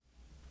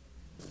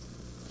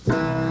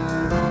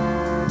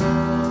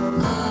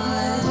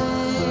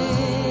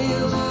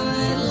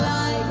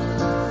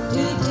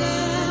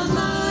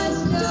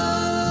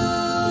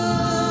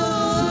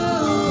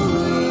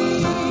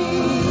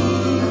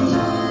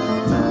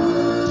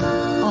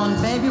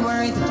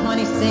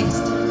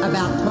26th,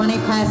 about 20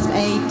 past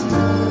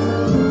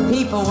 8,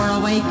 people were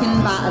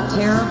awakened by a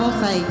terrible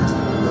fate.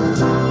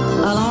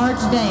 A large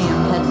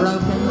dam had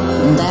broken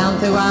down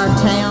through our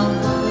town.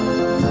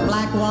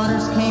 Black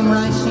waters came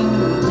rushing,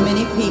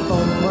 many people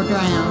were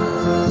drowned.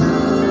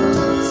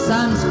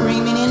 Some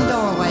screaming in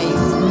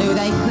doorways knew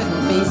they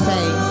couldn't be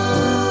saved.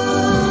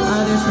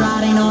 Others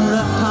riding on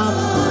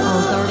rooftops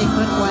on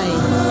 30-foot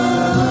waves.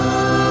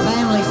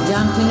 Families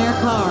jumped in their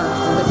cars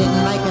but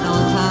didn't make it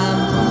on time,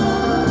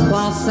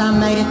 while some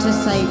made it to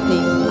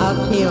safety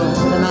uphill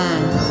to the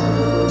mines.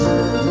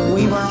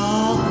 We were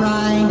all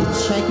crying and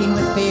shaking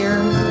with fear,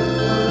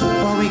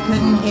 for we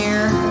couldn't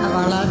hear of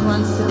our loved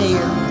ones so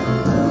dear.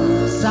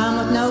 Some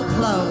with no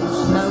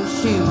clothes, no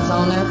shoes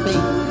on their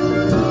feet,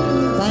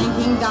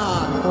 thanking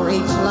God for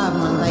each loved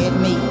one they'd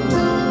meet.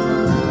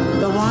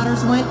 The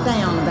waters went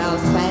down about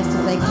as fast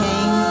as they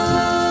came.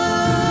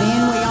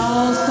 Then we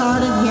all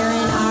started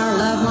hearing our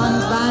loved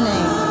ones by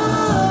name.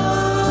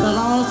 The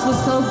loss was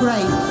so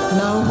great,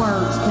 no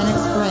words can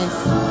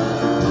express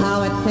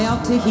how it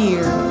felt to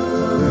hear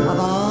of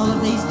all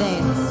of these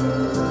deaths.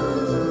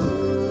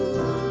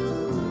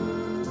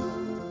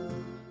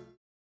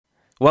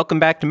 Welcome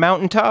back to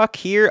Mountain Talk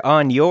here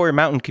on your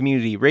mountain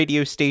community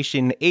radio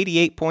station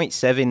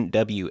 88.7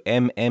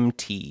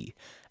 WMMT.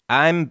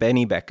 I'm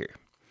Benny Becker.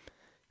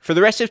 For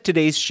the rest of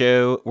today's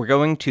show, we're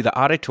going to the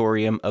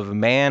auditorium of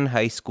Mann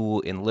High School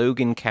in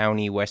Logan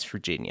County, West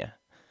Virginia.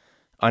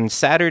 On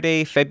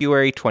Saturday,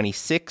 February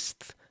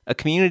 26th, a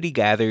community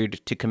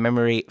gathered to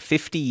commemorate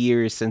 50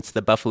 years since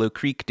the Buffalo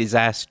Creek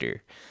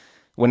disaster,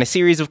 when a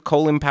series of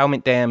coal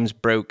impoundment dams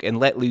broke and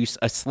let loose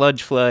a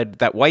sludge flood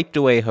that wiped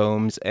away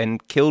homes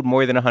and killed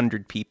more than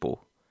 100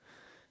 people.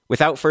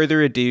 Without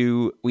further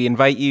ado, we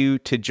invite you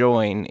to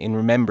join in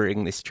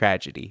remembering this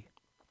tragedy.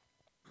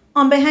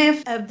 On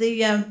behalf of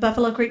the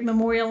Buffalo Creek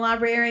Memorial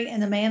Library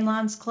and the Mann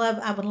Lions Club,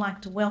 I would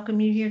like to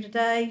welcome you here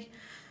today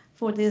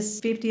for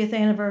this 50th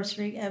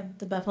anniversary of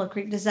the Buffalo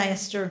Creek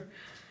disaster.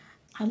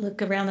 I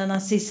look around and I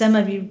see some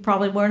of you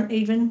probably weren't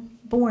even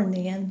born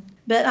then.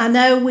 But I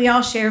know we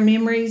all share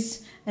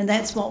memories, and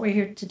that's what we're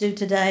here to do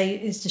today,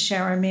 is to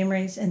share our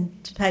memories and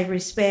to pay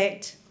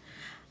respect.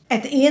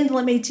 At the end,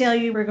 let me tell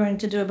you, we're going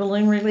to do a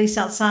balloon release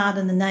outside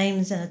and the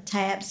names and the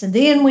taps. And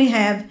then we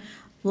have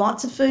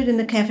lots of food in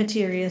the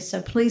cafeteria,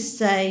 so please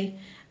stay.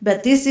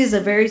 But this is a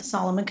very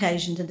solemn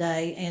occasion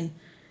today, and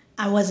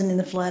I wasn't in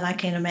the flood. I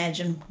can't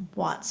imagine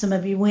what some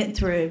of you went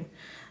through.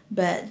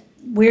 But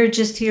we're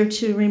just here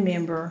to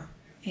remember,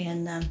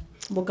 and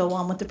we'll go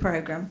on with the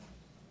program.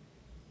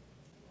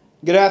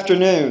 Good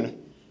afternoon.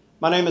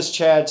 My name is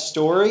Chad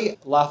Story,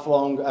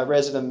 lifelong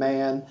resident of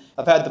Mann.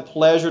 I've had the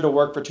pleasure to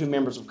work for 2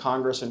 members of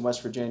Congress in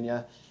West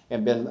Virginia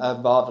and been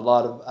involved in a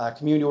lot of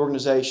community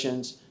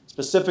organizations,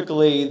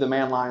 specifically the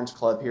Mann Lions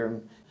Club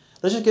here.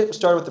 Let's just get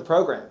started with the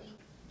program.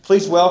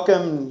 Please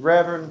welcome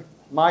Reverend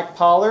Mike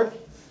Pollard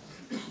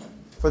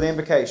for the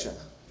invocation.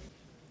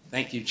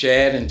 Thank you,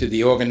 Chad, and to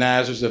the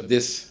organizers of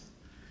this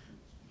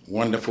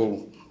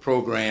wonderful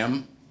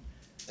program.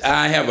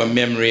 I have a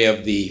memory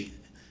of the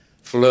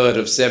flood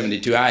of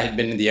 72. I had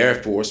been in the Air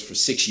Force for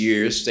 6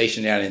 years,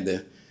 stationed out in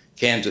the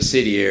Kansas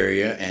City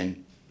area,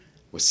 and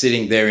was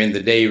sitting there in the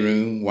day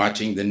room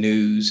watching the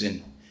news,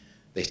 and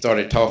they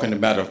started talking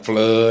about a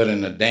flood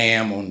and a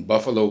dam on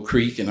Buffalo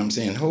Creek, and I'm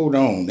saying, hold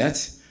on,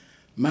 that's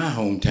my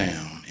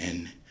hometown.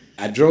 And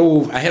I had a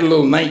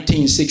little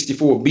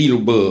 1964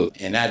 Beetlebug,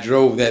 and I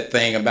drove that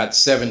thing about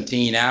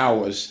 17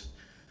 hours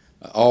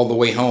all the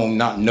way home,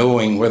 not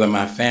knowing whether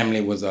my family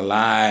was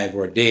alive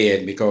or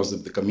dead because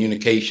of the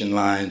communication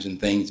lines and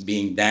things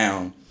being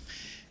down.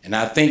 And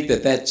I think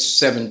that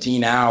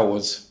 17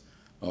 hours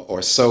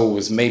or so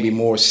was maybe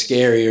more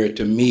scarier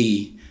to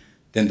me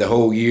than the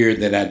whole year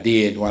that I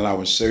did while I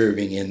was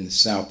serving in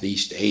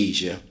Southeast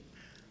Asia.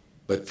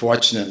 But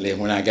fortunately,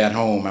 when I got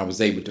home, I was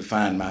able to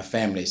find my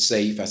family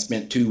safe. I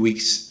spent 2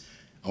 weeks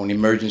on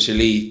emergency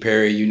leave,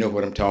 Perry, you know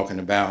what I'm talking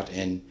about,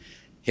 and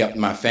helped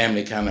my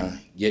family kind of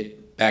get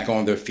back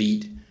on their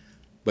feet.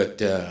 But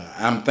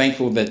I'm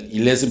thankful that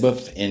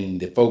Elizabeth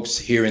and the folks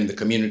here in the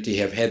community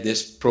have had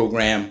this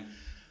program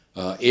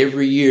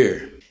every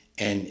year,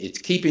 and it's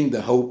keeping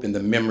the hope and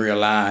the memory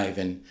alive,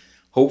 and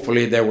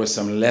hopefully there were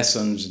some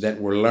lessons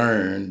that were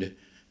learned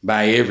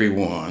by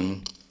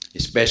everyone,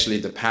 especially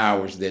the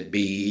powers that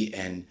be.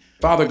 And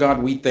Father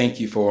God, we thank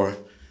you for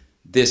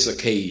this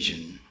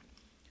occasion.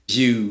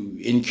 You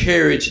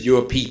encouraged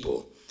your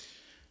people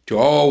to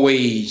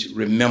always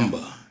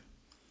remember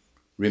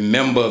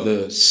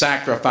the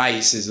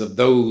sacrifices of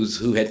those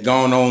who had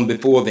gone on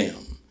before them.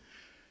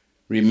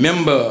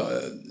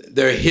 Remember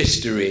their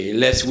history,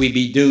 lest we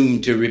be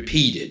doomed to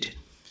repeat it.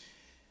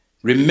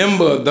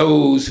 Remember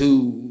those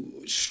who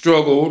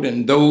struggled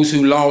and those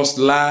who lost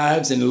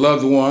lives and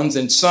loved ones,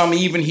 and some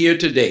even here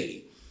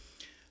today.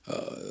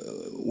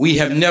 We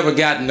have never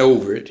gotten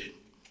over it.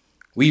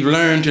 We've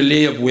learned to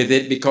live with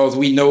it because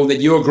we know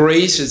that your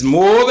grace is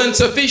more than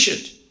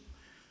sufficient.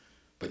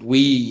 But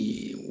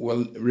we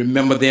will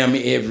remember them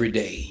every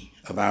day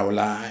of our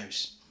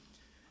lives.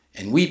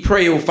 And we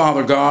pray, oh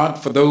Father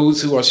God, for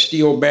those who are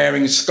still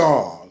bearing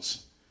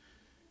scars,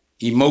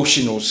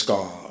 emotional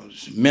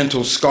scars,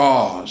 mental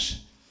scars.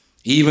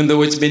 Even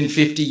though it's been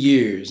 50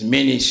 years,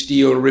 many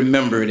still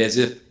remember it as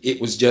if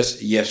it was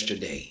just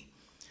yesterday.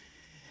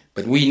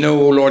 But we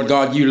know, oh Lord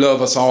God, you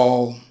love us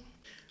all.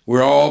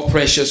 We're all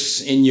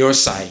precious in your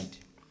sight.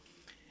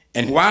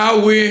 And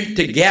while we're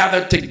to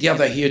gather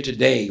together here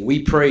today,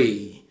 we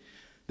pray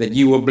that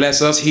you will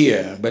bless us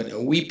here. But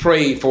we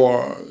pray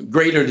for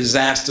greater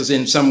disasters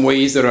in some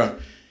ways that are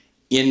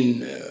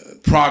in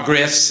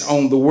progress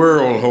on the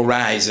world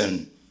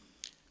horizon.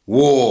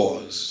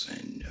 Wars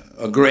and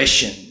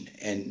aggression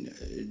and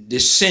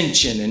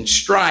dissension and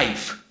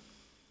strife.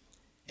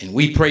 And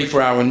we pray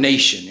for our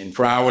nation and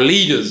for our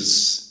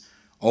leaders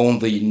on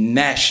the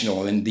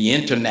national and the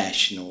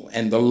international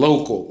and the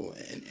local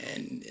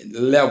and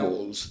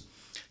levels,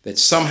 that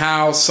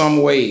somehow,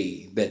 some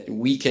way, that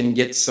we can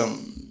get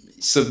some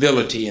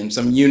civility and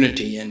some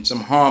unity and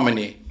some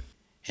harmony.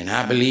 And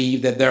I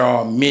believe that there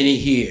are many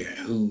here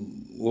who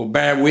will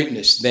bear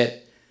witness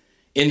that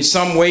in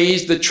some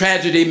ways the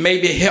tragedy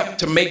maybe helped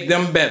to make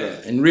them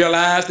better and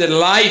realize that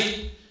life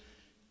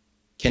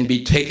can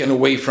be taken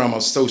away from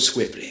us so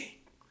swiftly.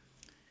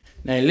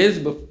 Now,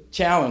 Elizabeth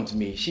challenged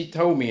me. She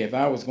told me if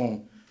I was going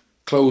to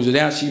close it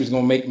out, she was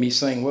going to make me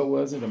sing, what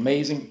was it?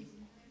 Amazing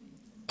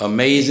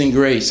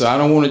Grace. So I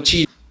don't want to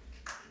cheat.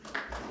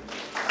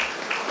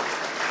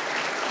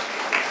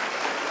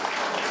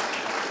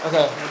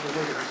 Okay.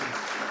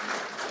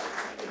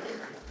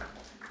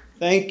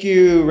 Thank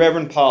you,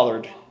 Reverend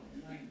Pollard.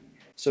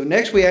 So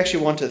next we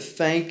actually want to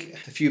thank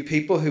a few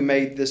people who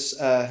made this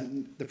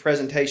the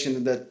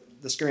presentation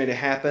that's going to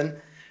happen.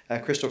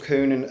 Crystal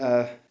Kuhn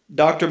and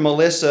Dr.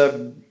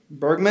 Melissa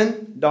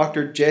Bergman,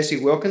 Dr.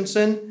 Jesse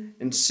Wilkinson,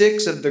 and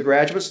 6 of the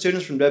graduate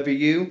students from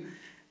WU.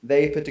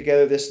 They put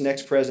together this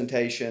next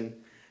presentation.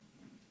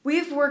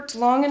 We've worked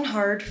long and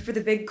hard for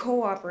the big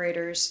coal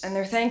operators, and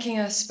they're thanking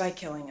us by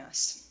killing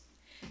us.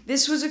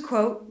 This was a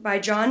quote by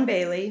John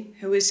Bailey,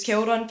 who was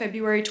killed on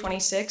February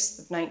 26th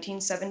of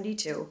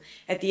 1972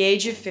 at the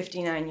age of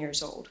 59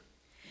 years old.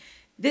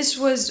 This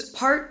was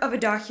part of a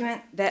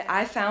document that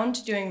I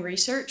found doing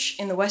research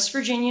in the West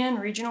Virginia and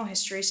Regional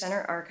History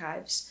Center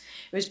archives.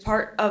 It was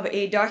part of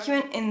a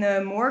document in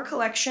the Moore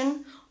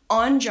collection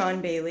on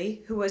John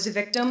Bailey, who was a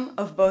victim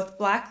of both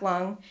Black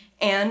Lung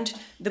and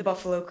the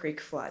Buffalo Creek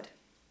flood.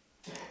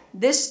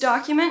 This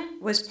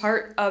document was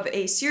part of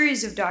a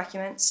series of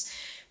documents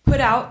put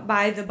out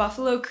by the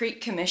Buffalo Creek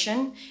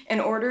Commission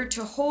in order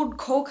to hold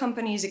coal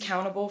companies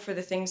accountable for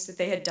the things that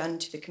they had done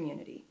to the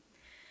community.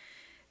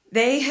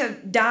 They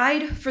have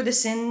died for the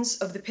sins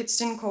of the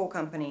Pittston Coal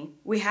Company.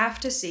 We have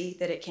to see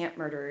that it can't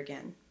murder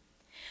again.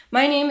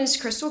 My name is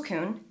Crystal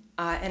Kuhn,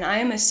 and I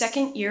am a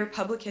second-year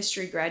public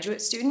history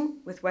graduate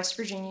student with West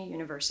Virginia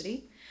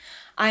University.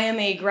 I am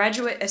a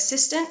graduate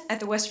assistant at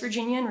the West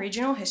Virginia and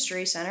Regional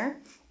History Center.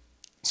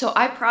 So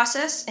I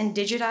process and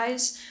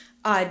digitize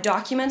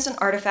documents and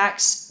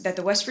artifacts that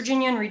the West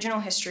Virginia and Regional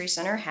History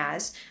Center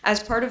has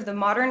as part of the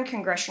Modern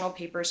Congressional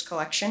Papers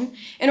collection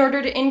in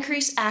order to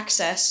increase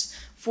access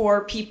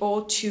for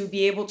people to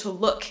be able to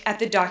look at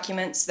the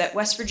documents that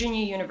West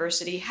Virginia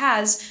University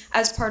has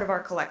as part of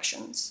our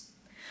collections.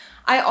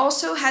 I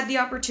also had the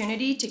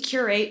opportunity to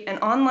curate an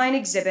online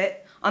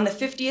exhibit on the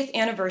 50th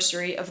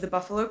anniversary of the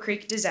Buffalo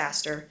Creek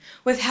disaster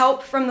with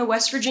help from the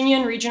West Virginia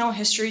and Regional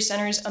History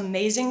Center's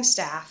amazing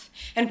staff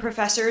and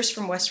professors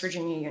from West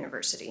Virginia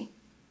University.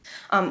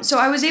 So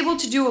I was able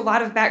to do a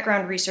lot of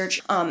background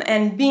research,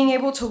 and being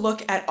able to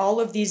look at all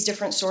of these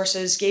different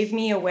sources gave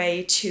me a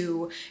way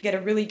to get a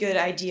really good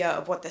idea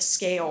of what the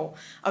scale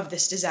of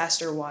this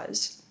disaster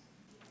was.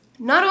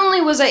 Not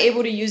only was I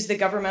able to use the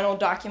governmental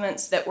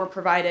documents that were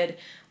provided,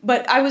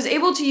 but I was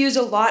able to use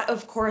a lot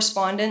of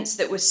correspondence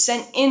that was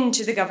sent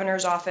into the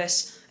governor's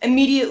office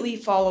immediately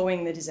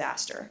following the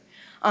disaster.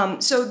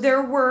 So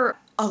there were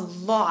a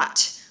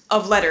lot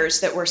of letters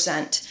that were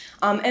sent.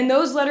 And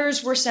those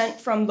letters were sent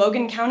from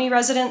Logan County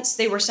residents.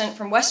 They were sent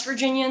from West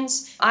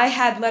Virginians. I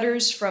had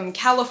letters from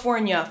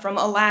California, from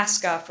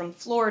Alaska, from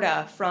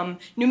Florida, from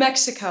New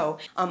Mexico.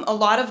 A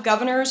lot of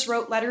governors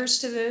wrote letters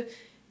to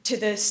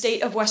the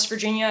state of West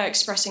Virginia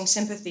expressing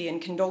sympathy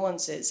and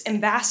condolences.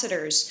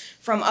 Ambassadors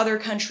from other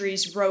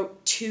countries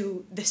wrote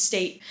to the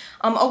state.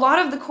 A lot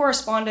of the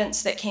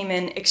correspondence that came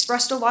in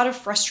expressed a lot of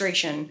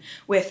frustration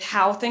with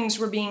how things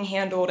were being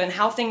handled and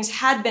how things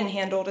had been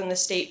handled in the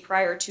state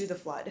prior to the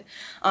flood.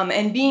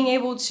 And being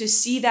able to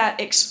see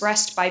that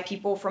expressed by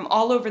people from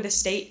all over the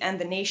state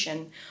and the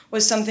nation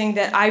was something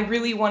that I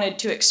really wanted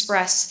to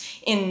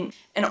express in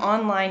an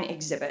online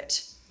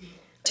exhibit.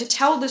 To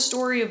tell the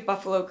story of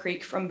Buffalo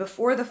Creek from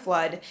before the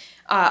flood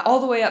all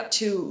the way up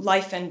to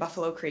life in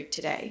Buffalo Creek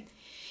today.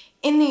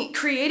 In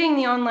creating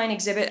the online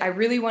exhibit, I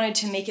really wanted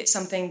to make it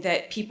something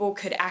that people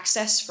could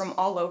access from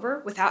all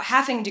over without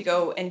having to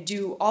go and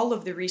do all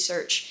of the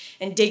research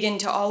and dig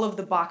into all of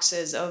the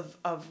boxes of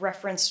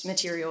reference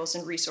materials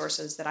and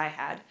resources that I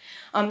had.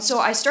 So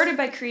I started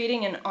by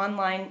creating an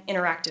online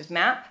interactive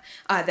map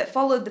that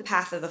followed the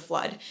path of the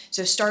flood.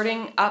 So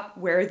starting up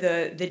where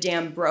the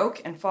dam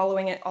broke and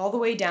following it all the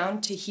way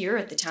down to here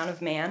at the town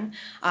of Man,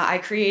 I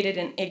created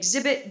an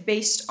exhibit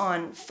based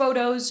on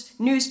photos,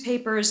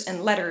 newspapers,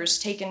 and letters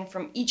taken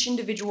from each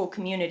individual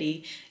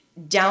community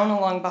down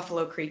along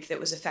Buffalo Creek that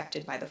was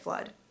affected by the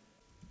flood.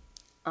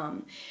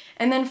 And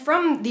then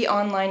from the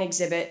online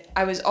exhibit,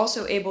 I was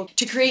also able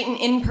to create an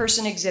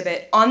in-person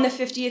exhibit on the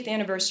 50th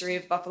anniversary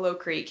of Buffalo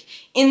Creek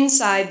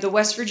inside the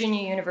West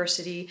Virginia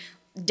University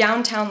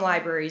downtown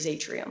library's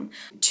atrium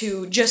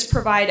to just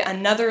provide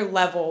another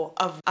level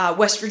of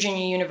West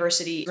Virginia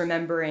University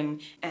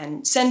remembering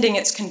and sending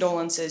its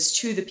condolences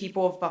to the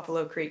people of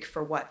Buffalo Creek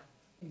for what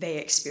they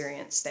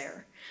experienced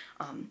there.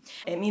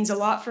 It means a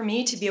lot for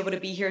me to be able to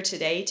be here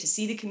today, to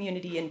see the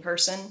community in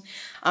person,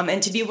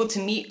 and to be able to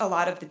meet a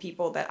lot of the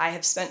people that I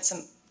have spent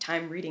some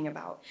time reading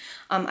about.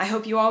 I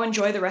hope you all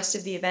enjoy the rest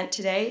of the event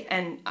today,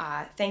 and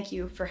thank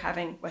you for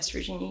having West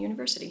Virginia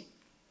University.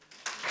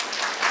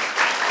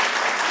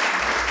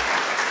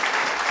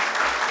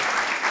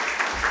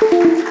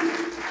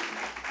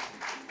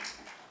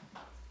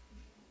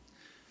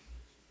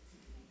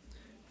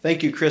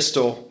 Thank you,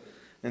 Crystal,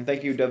 and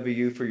thank you,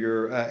 WU, for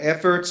your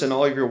efforts and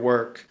all of your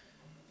work.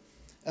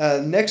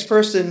 Next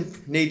person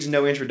needs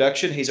no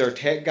introduction. He's our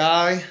tech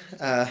guy,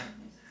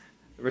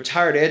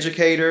 retired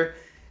educator,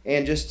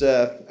 and just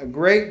a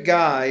great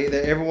guy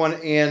that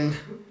everyone in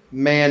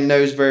Man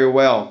knows very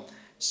well.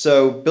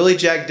 So, Billy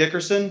Jack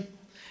Dickerson.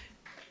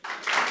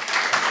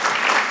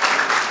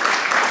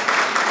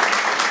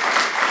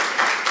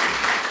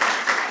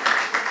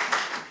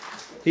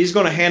 He's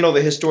going to handle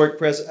the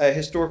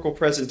historical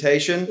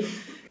presentation.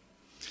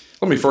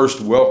 Let me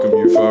first welcome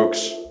you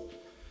folks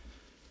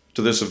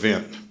to this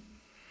event.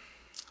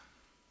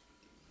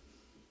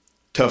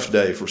 Tough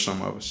day for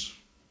some of us.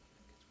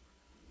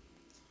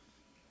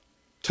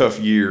 Tough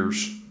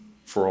years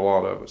for a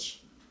lot of us.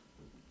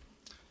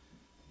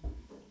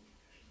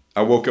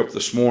 I woke up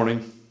this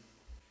morning.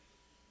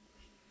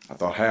 I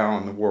thought, how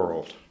in the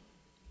world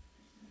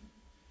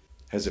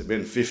has it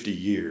been 50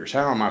 years?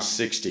 How am I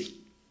 60?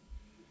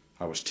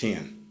 I was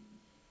 10.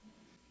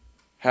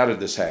 How did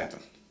this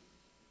happen?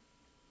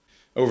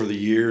 Over the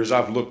years,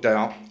 I've looked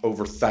out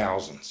over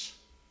thousands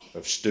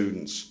of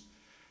students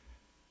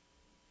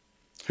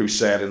who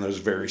sat in those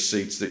very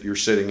seats that you're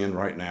sitting in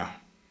right now.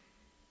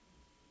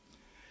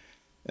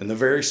 And the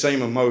very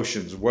same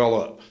emotions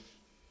well up.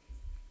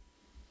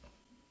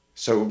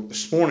 So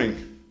this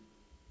morning,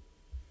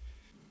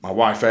 my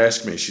wife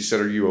asked me, she said,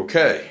 "Are you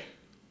okay?"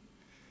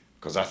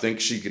 Because I think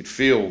she could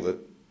feel that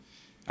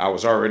I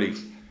was already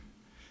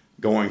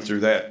going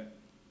through that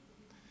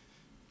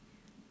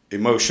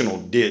emotional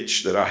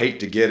ditch that I hate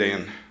to get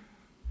in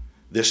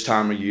this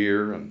time of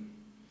year and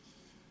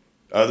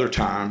other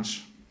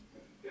times.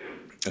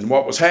 And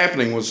what was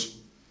happening was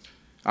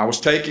I was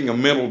taking a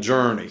mental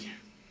journey.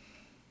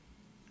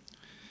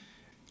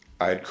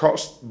 I had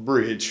crossed the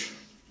bridge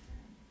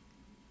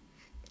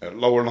at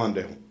Lower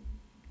Lundale.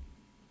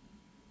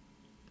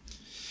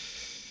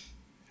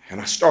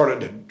 And I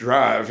started to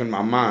drive in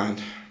my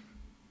mind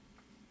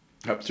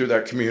up through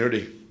that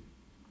community.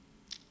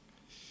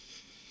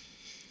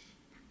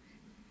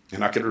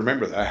 And I could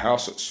remember the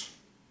houses.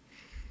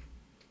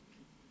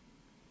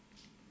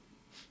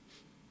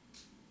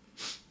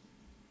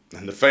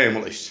 And the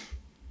families.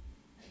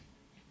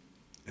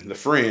 And the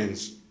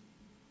friends.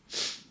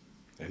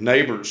 And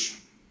neighbors.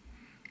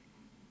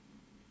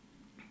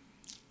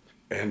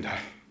 And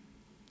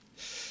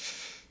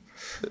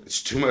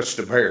it's too much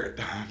to bear at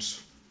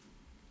times.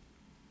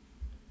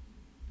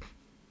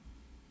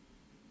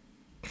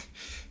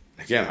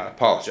 Again, I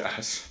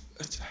apologize.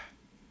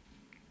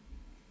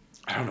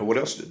 I don't know what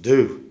else to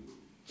do.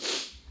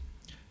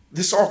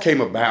 This all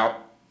came about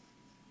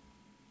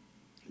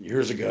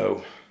years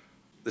ago.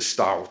 This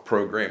style of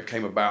program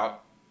came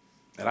about,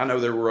 and I know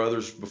there were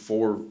others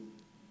before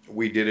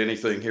we did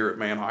anything here at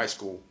Man High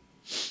School.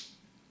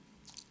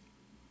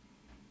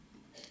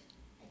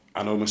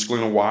 I know Miss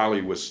Glenna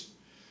Wiley was,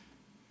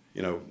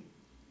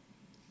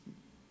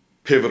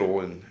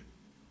 pivotal in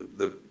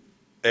the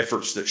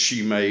efforts that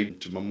she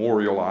made to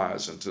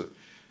memorialize and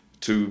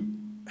to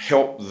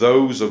help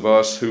those of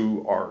us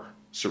who are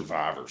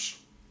survivors.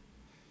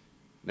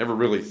 Never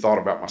really thought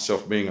about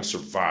myself being a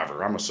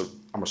survivor. I'm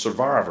a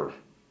survivor.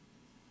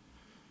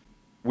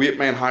 We at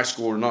Man High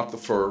School are not the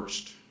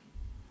first,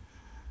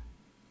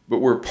 but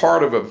we're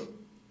part of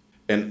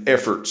an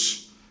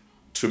efforts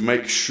to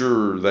make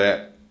sure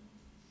that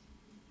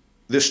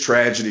this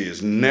tragedy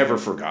is never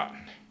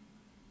forgotten.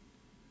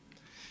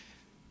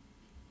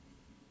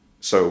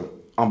 So,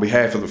 on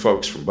behalf of the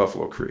folks from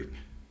Buffalo Creek,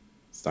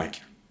 thank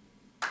you.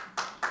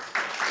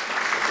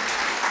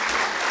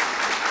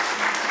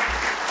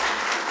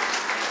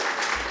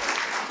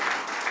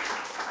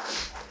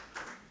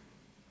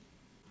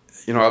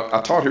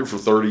 I taught here for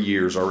 30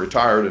 years. I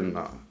retired in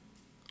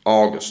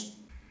August,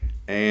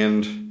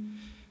 and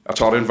I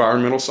taught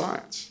environmental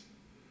science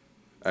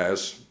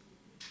as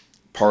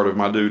part of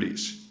my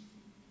duties.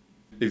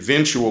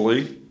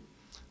 Eventually,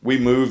 we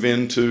move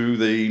into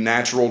the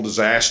natural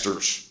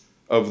disasters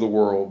of the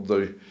world,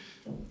 the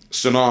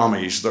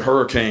tsunamis, the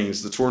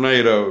hurricanes, the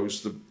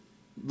tornadoes,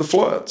 the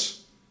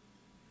floods.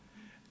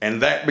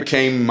 And that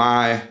became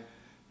my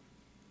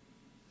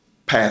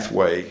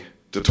pathway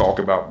to talk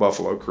about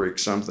Buffalo Creek,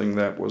 something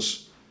that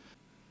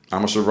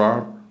I'm a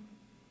survivor.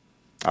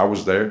 I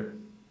was there.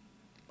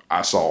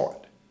 I saw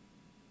it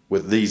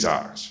with these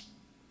eyes.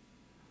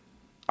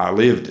 I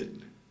lived it.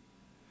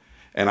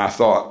 And I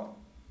thought,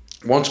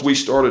 once we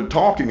started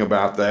talking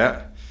about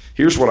that,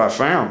 here's what I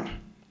found.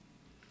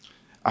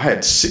 I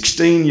had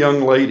 16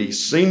 young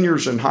ladies,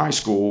 seniors in high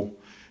school,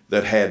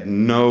 that had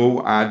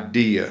no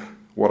idea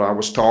what I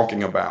was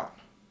talking about.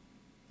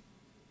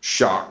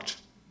 Shocked.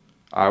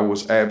 I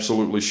was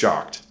absolutely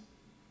shocked.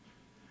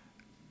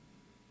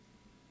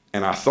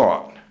 And I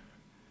thought,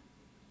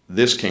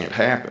 this can't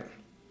happen.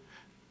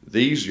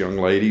 These young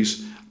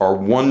ladies are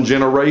one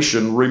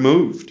generation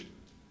removed.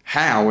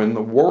 How in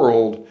the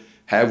world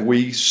have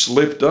we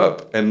slipped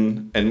up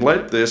and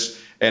let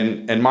this,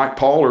 and Mike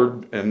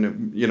Pollard,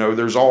 and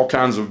there's all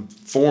kinds of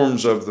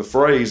forms of the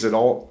phrase, it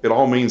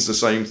all means the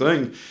same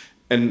thing.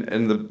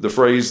 And the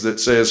phrase that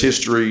says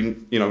history,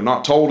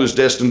 not told is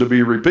destined to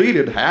be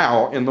repeated.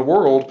 How in the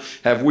world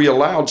have we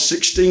allowed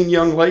 16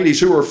 young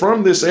ladies who are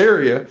from this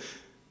area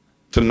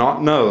to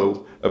not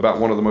know about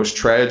one of the most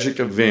tragic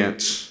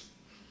events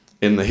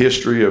in the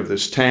history of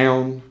this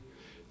town,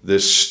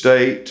 this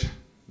state,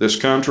 this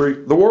country,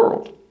 the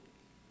world?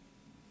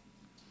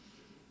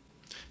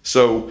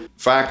 So,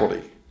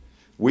 faculty,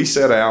 we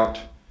set out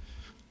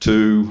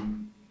to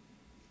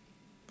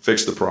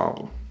fix the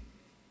problem.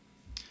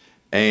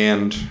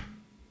 And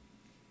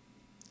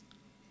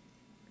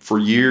for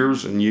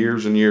years and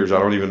years and years, I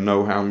don't even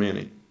know how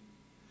many,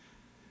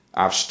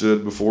 I've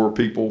stood before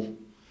people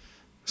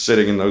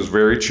sitting in those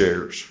very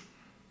chairs.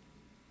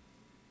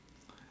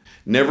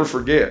 Never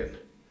forget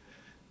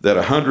that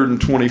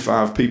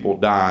 125 people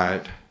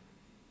died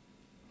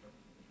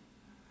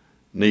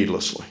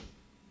needlessly.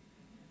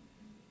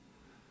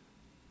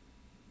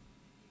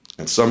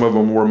 And some of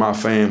them were my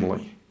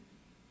family.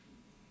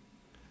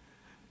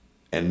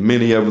 And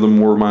many of them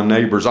were my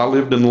neighbors. I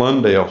lived in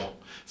Lundale.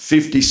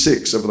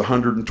 56 of the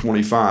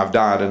 125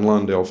 died in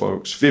Lundale,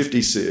 folks.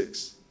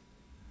 56.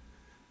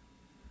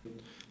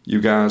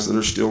 You guys that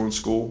are still in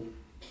school,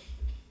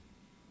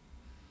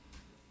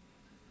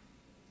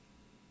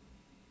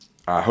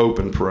 I hope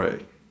and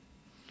pray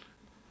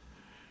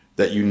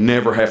that you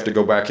never have to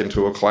go back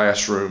into a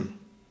classroom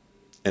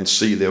and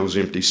see those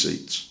empty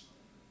seats.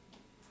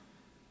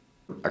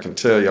 I can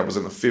tell you, I was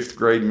in the 5th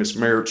grade Miss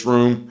Merritt's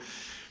room,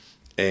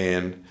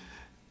 and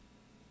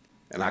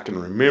I can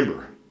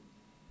remember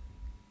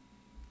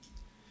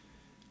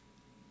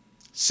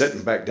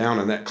sitting back down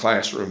in that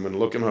classroom and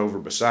looking over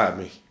beside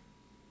me.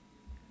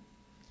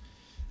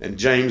 And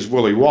James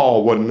Willie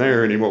Wall wasn't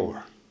there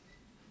anymore.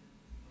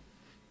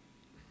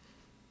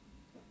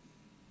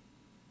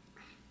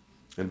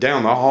 And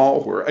down the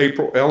hall where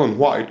April Ellen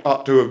White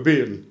ought to have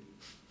been,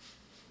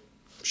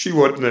 she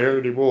wasn't there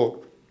anymore.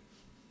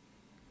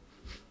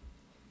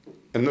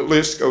 And the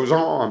list goes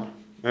on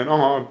and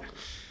on.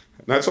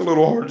 And that's a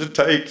little hard to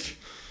take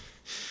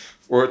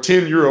for a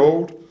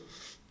 10-year-old.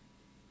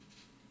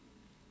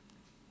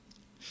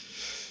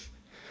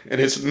 And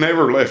it's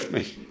never left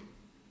me.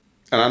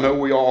 And I know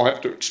we all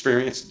have to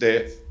experience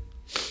death.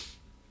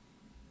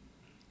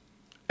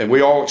 And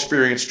we all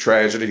experience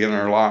tragedy in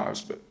our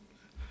lives. But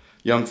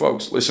young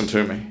folks, listen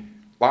to me.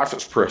 Life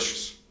is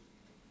precious.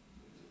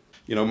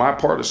 My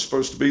part is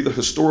supposed to be the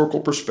historical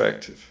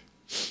perspective.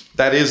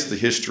 That is the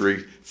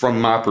history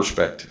from my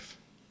perspective.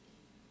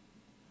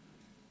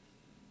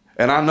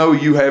 And I know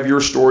you have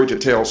your story to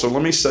tell, so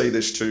let me say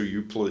this to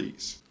you,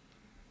 please.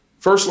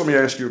 First, let me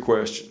ask you a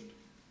question.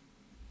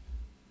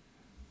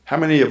 How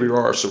many of you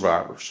are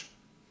survivors?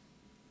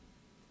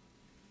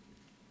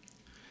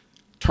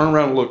 Turn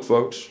around and look,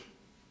 folks.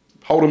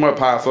 Hold them up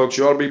high, folks.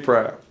 You ought to be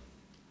proud.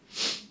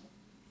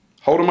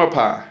 Hold them up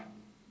high.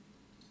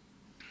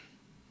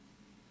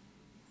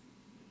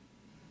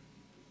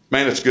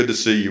 Man, it's good to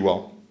see you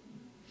all.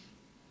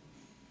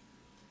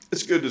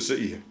 It's good to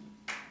see you.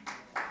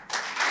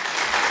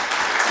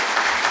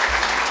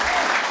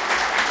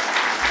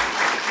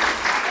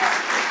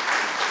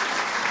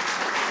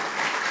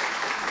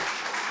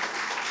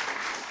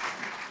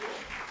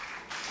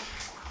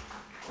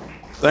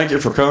 Thank you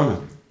for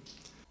coming.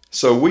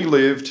 So we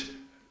lived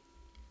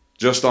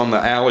just on the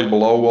alley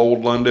below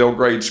Old Lundale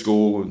Grade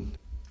School, and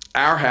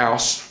our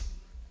house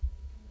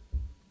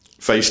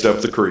faced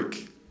up the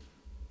creek.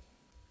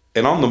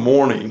 And on the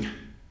morning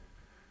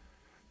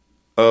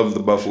of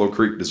the Buffalo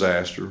Creek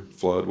disaster,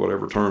 flood,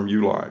 whatever term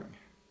you like,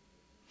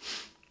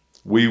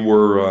 we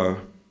were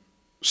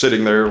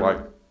sitting there like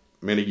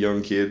many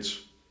young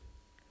kids,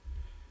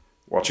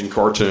 watching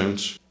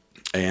cartoons,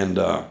 and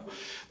the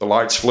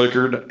lights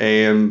flickered,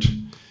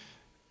 and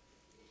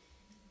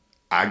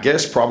I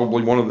guess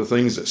probably one of the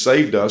things that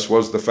saved us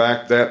was the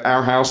fact that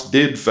our house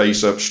did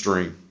face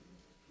upstream.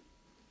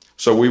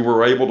 So we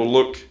were able to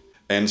look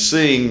and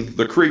seeing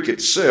the creek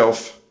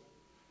itself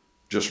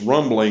just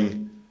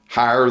rumbling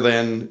higher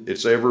than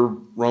it's ever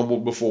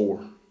rumbled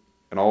before.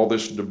 And all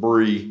this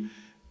debris,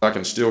 I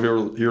can still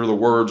hear the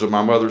words of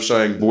my mother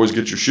saying, "Boys,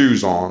 get your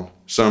shoes on.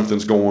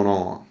 Something's going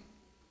on."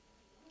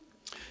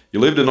 You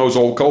lived in those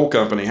old coal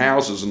company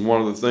houses, and one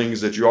of the things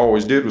that you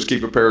always did was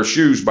keep a pair of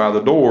shoes by the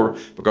door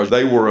because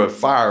they were a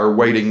fire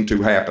waiting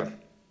to happen.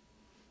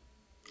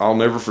 I'll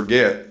never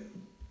forget,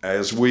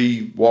 as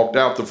we walked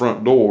out the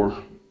front door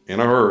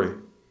in a hurry,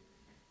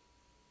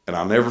 and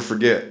I'll never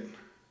forget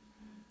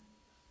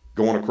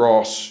going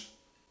across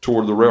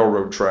toward the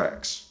railroad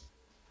tracks,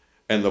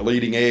 and the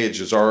leading edge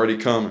is already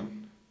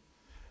coming.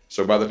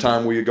 So by the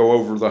time we go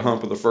over the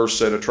hump of the first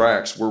set of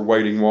tracks, we're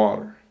wading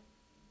water.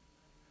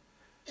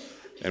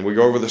 And we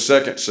go over the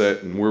second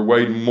set and we're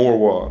wading more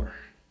water.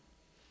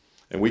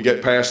 And we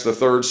get past the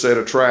third set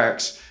of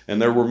tracks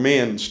and there were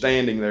men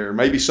standing there.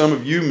 Maybe some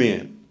of you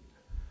men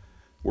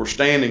were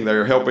standing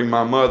there helping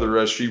my mother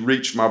as she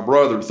reached my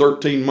brother,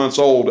 13 months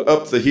old,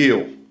 up the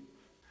hill.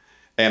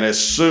 And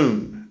as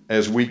soon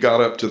as we got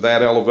up to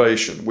that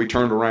elevation, we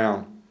turned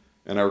around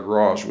and our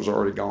garage was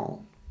already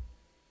gone.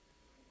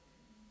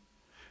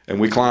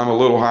 And we climb a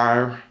little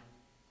higher.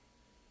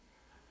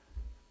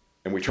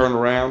 And we turn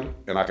around,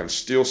 and I can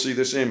still see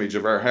this image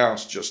of our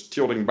house just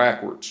tilting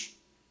backwards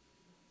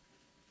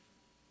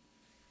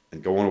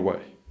and going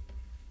away.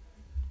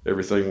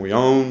 Everything we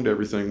owned,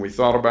 everything we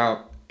thought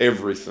about,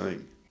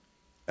 everything.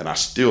 And I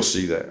still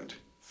see that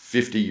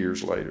 50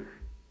 years later.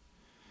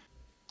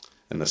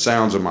 And the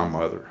sounds of my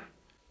mother.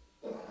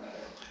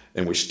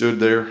 And we stood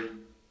there,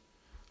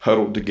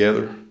 huddled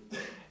together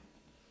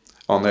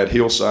on that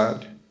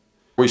hillside.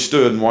 We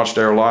stood and watched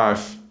our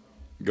life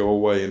go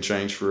away and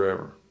change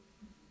forever.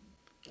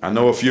 I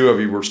know a few of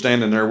you were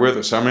standing there with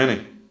us. How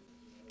many?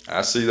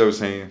 I see those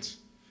hands.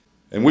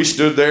 And we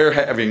stood there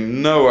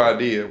having no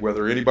idea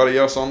whether anybody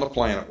else on the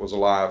planet was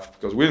alive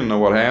because we didn't know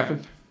what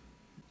happened.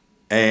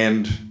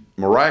 And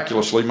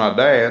miraculously, my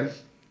dad,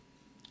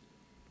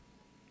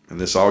 and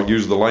this I'll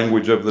use the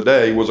language of the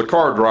day, was a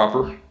car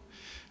dropper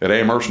at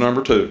Amherst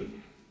number 2.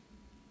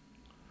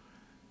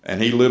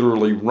 And he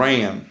literally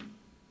ran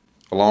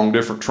along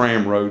different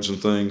tram roads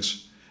and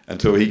things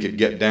until he could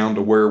get down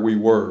to where we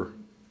were.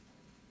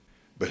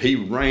 But he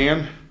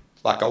ran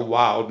like a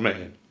wild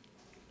man.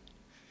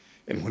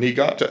 And when he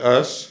got to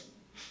us,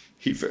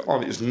 he fell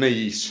on his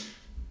knees.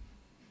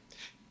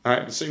 I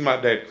haven't seen my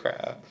dad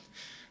cry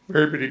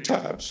very many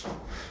times.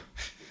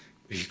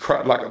 He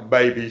cried like a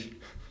baby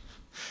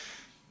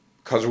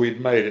because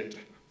we'd made it.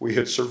 We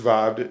had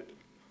survived it.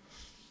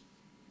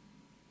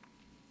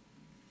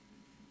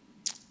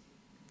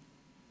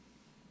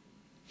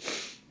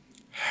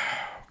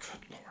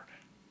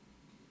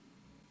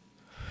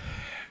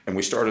 And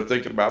we started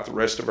thinking about the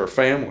rest of our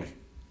family.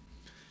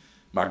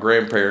 My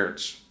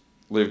grandparents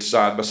lived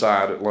side by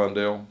side at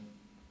Lundale.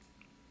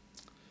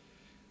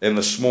 And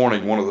this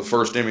morning, one of the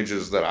first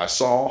images that I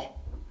saw,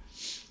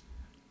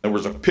 there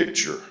was a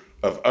picture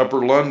of Upper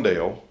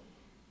Lundale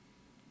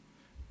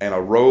and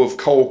a row of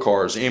coal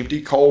cars,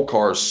 empty coal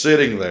cars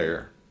sitting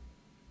there.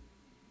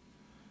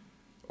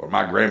 Or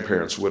my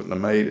grandparents wouldn't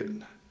have made it.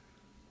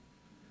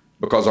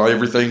 Because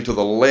everything to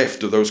the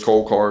left of those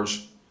coal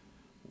cars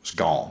was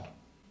gone.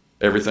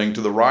 Everything to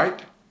the right,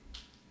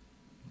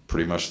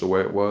 pretty much the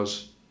way it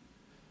was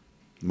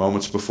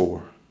moments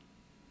before.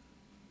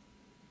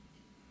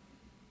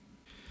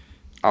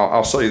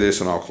 I'll say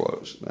this and I'll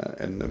close.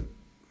 And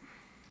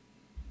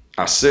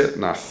I sit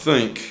and I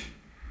think,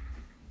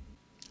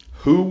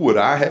 who would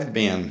I have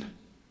been?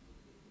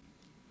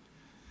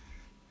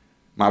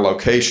 My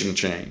location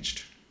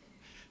changed.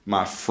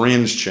 My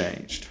friends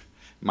changed.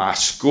 My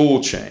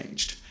school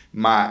changed.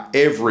 My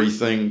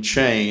everything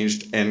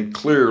changed, and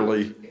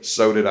clearly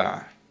so did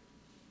I.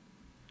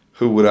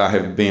 Who would I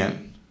have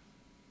been?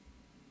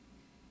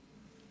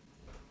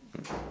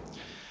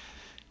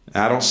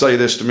 I don't say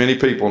this to many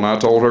people, and I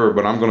told her,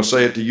 but I'm going to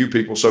say it to you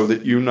people so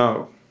that you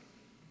know.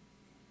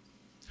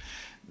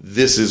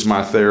 This is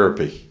my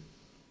therapy.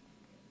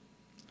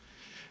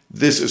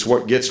 This is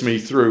what gets me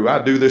through. I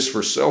do this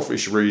for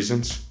selfish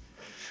reasons,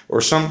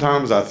 or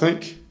sometimes I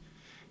think,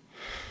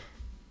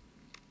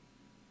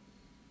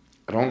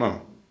 I don't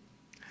know.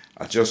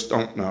 I just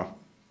don't know.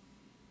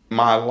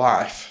 My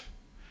life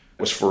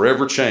was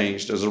forever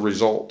changed as a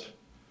result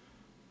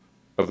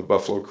of the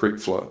Buffalo Creek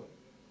flood.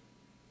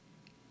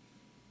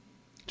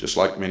 Just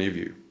like many of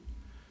you.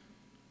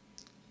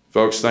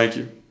 Folks, thank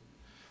you.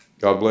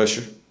 God bless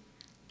you.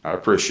 I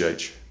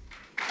appreciate you.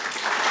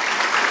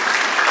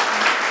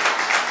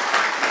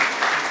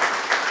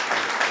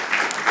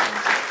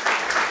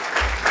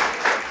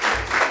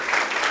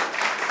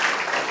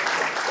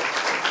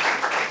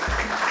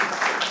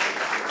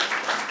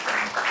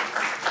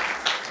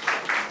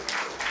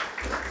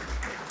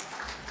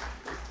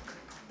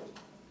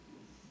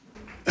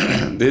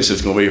 This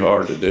is going to be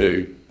hard to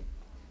do.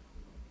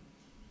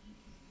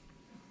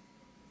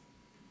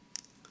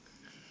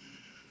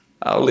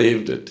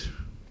 lived it.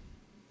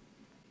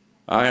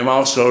 I am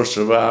also a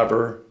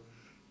survivor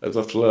of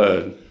the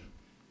flood.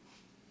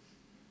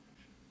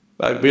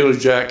 Like Billy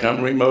Jack,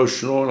 I'm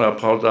emotional, and I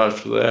apologize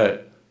for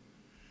that.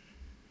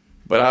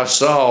 But I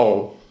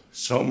saw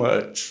so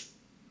much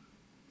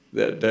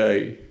that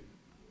day.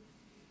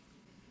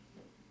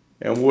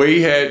 And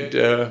we had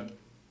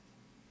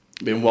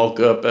been woke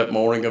up that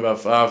morning about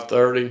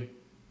 5:30,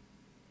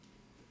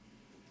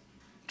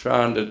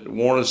 trying to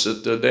warn us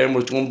that the dam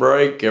was going to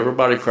break.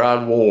 Everybody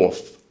cried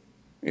wolf.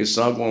 It's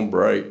not going to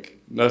break.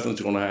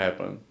 Nothing's going to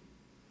happen.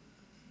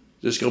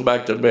 Just go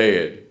back to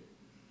bed.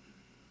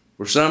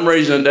 For some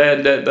reason,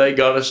 Dad that day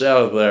got us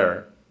out of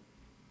there.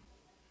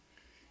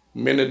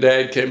 Me and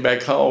Dad came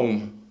back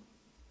home,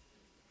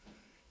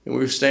 and we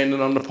were standing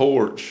on the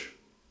porch,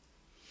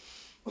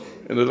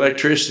 and the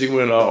electricity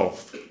went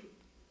off.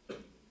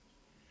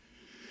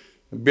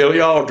 And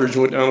Billy Aldridge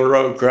went down the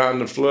road crying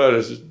the flood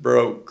as it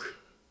broke.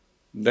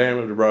 The dam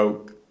had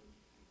broke.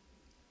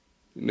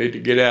 You need to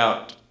get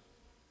out.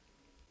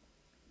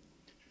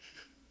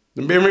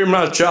 The memory of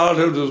my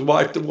childhood was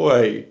wiped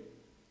away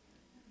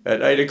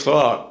at 8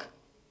 o'clock,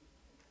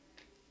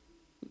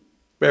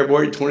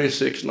 February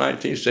 26,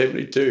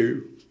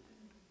 1972.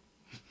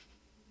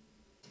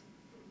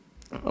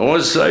 I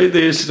want to say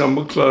this, and I'm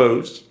going to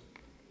close.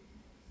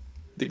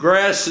 The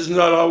grass is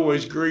not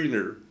always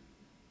greener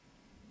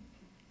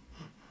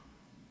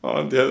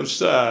on the other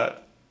side.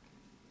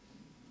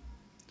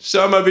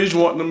 Some of you's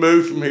wanting to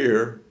move from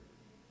here.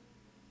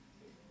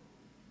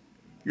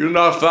 You'll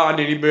not find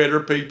any better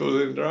people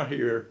than are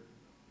here.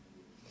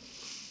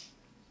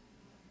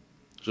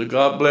 So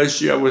God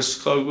bless you. I wish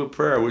to close with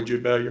prayer. Would you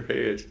bow your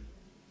head?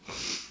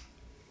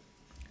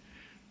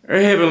 Our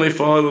Heavenly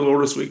Father,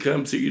 Lord, as we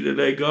come to you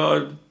today,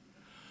 God,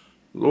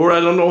 Lord, I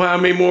don't know how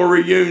many more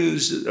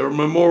reunions or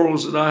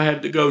memorials that I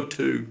had to go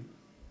to.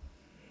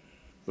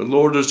 But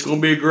Lord, there's going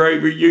to be a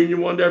great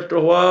reunion one day after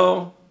a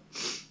while,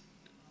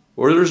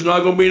 where there's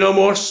not going to be no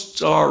more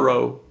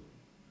sorrow,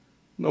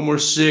 no more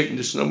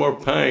sickness, no more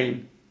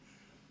pain,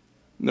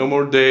 no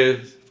more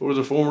death. For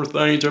the former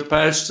things are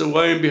passed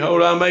away, and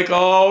behold, I make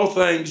all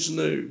things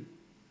new.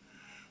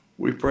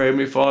 We pray,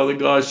 Heavenly Father,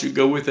 God, you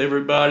go with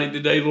everybody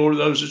today, Lord,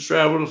 those that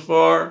traveled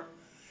afar.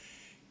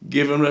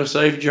 Give them a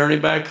safe journey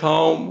back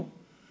home.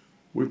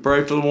 We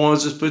pray for the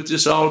ones that put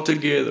this all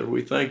together.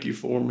 We thank you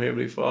for them,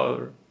 Heavenly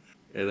Father,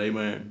 and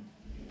amen.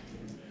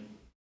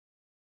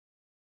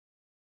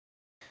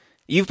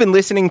 You've been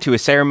listening to a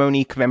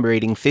ceremony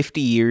commemorating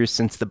 50 years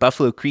since the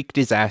Buffalo Creek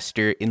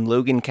disaster in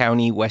Logan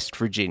County, West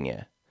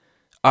Virginia.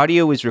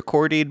 Audio was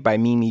recorded by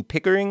Mimi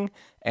Pickering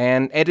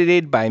and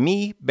edited by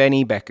me,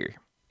 Benny Becker.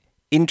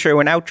 Intro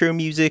and outro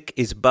music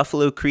is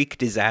Buffalo Creek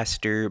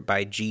Disaster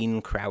by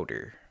Gene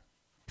Crowder.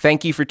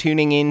 Thank you for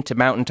tuning in to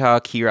Mountain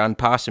Talk here on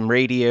Possum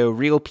Radio,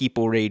 Real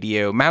People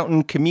Radio,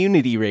 Mountain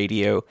Community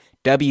Radio,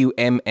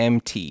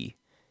 WMMT.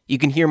 You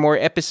can hear more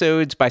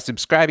episodes by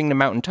subscribing to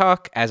Mountain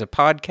Talk as a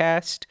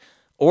podcast,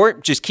 or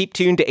just keep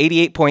tuned to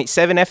 88.7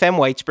 FM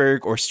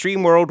Whitesburg or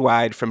stream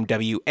worldwide from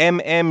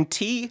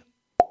WMMT.org.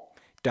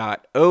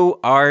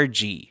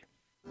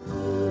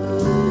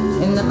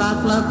 In the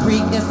Buffalo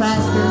Creek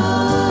disaster,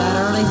 that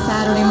early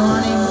Saturday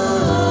morning,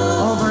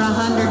 over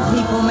 100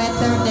 people met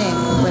their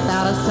deaths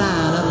without a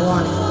sign of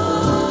warning.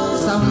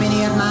 So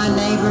many of my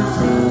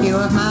neighbors, few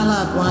of my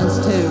loved ones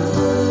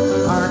too.